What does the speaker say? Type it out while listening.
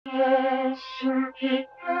For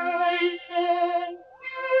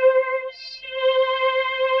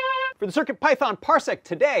the CircuitPython Parsec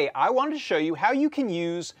today, I wanted to show you how you can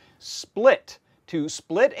use split to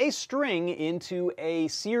split a string into a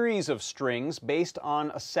series of strings based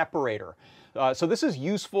on a separator. So this is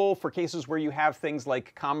useful for cases where you have things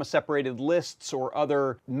like comma-separated lists or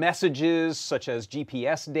other messages, such as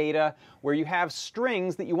GPS data, where you have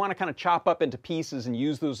strings that you want to kind of chop up into pieces and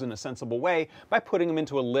use those in a sensible way by putting them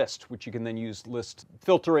into a list, which you can then use list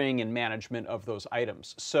filtering and management of those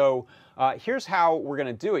items. So here's how we're going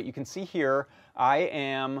to do it. You can see here I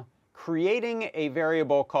am creating a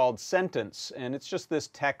variable called sentence, and it's just this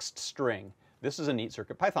text string. This is a neat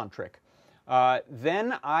CircuitPython trick.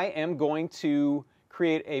 Then I am going to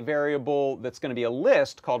create a variable that's going to be a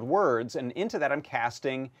list called words, and into that I'm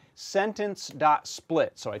casting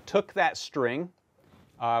sentence.split. So I took that string,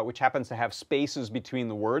 which happens to have spaces between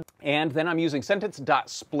the words, and then I'm using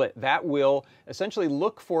sentence.split. That will essentially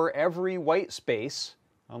look for every white space,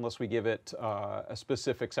 unless we give it a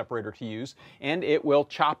specific separator to use, and it will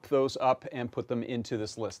chop those up and put them into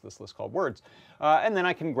this list called words. And then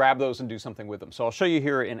I can grab those and do something with them. So I'll show you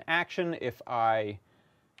here in action. If I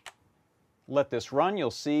let this run, you'll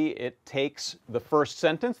see it takes the first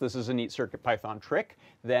sentence. This is a neat CircuitPython trick.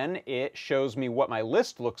 Then it shows me what my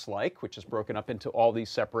list looks like, which is broken up into all these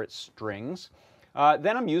separate strings.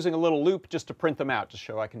 Then I'm using a little loop just to print them out, to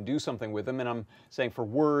show I can do something with them. And I'm saying for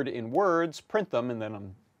word in words, print them, and then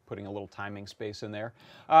I'm putting a little timing space in there.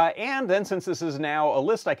 And then since this is now a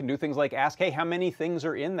list, I can do things like ask, hey, how many things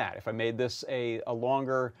are in that? If I made this a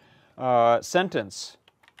longer sentence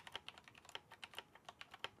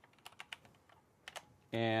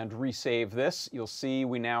and resave this, you'll see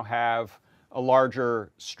we now have a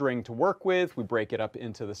larger string to work with. We break it up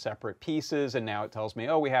into the separate pieces, and now it tells me,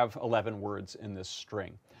 oh, we have 11 words in this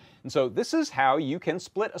string. And so this is how you can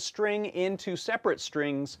split a string into separate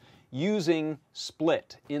strings using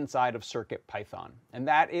split inside of CircuitPython. And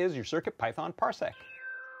that is your CircuitPython Parsec.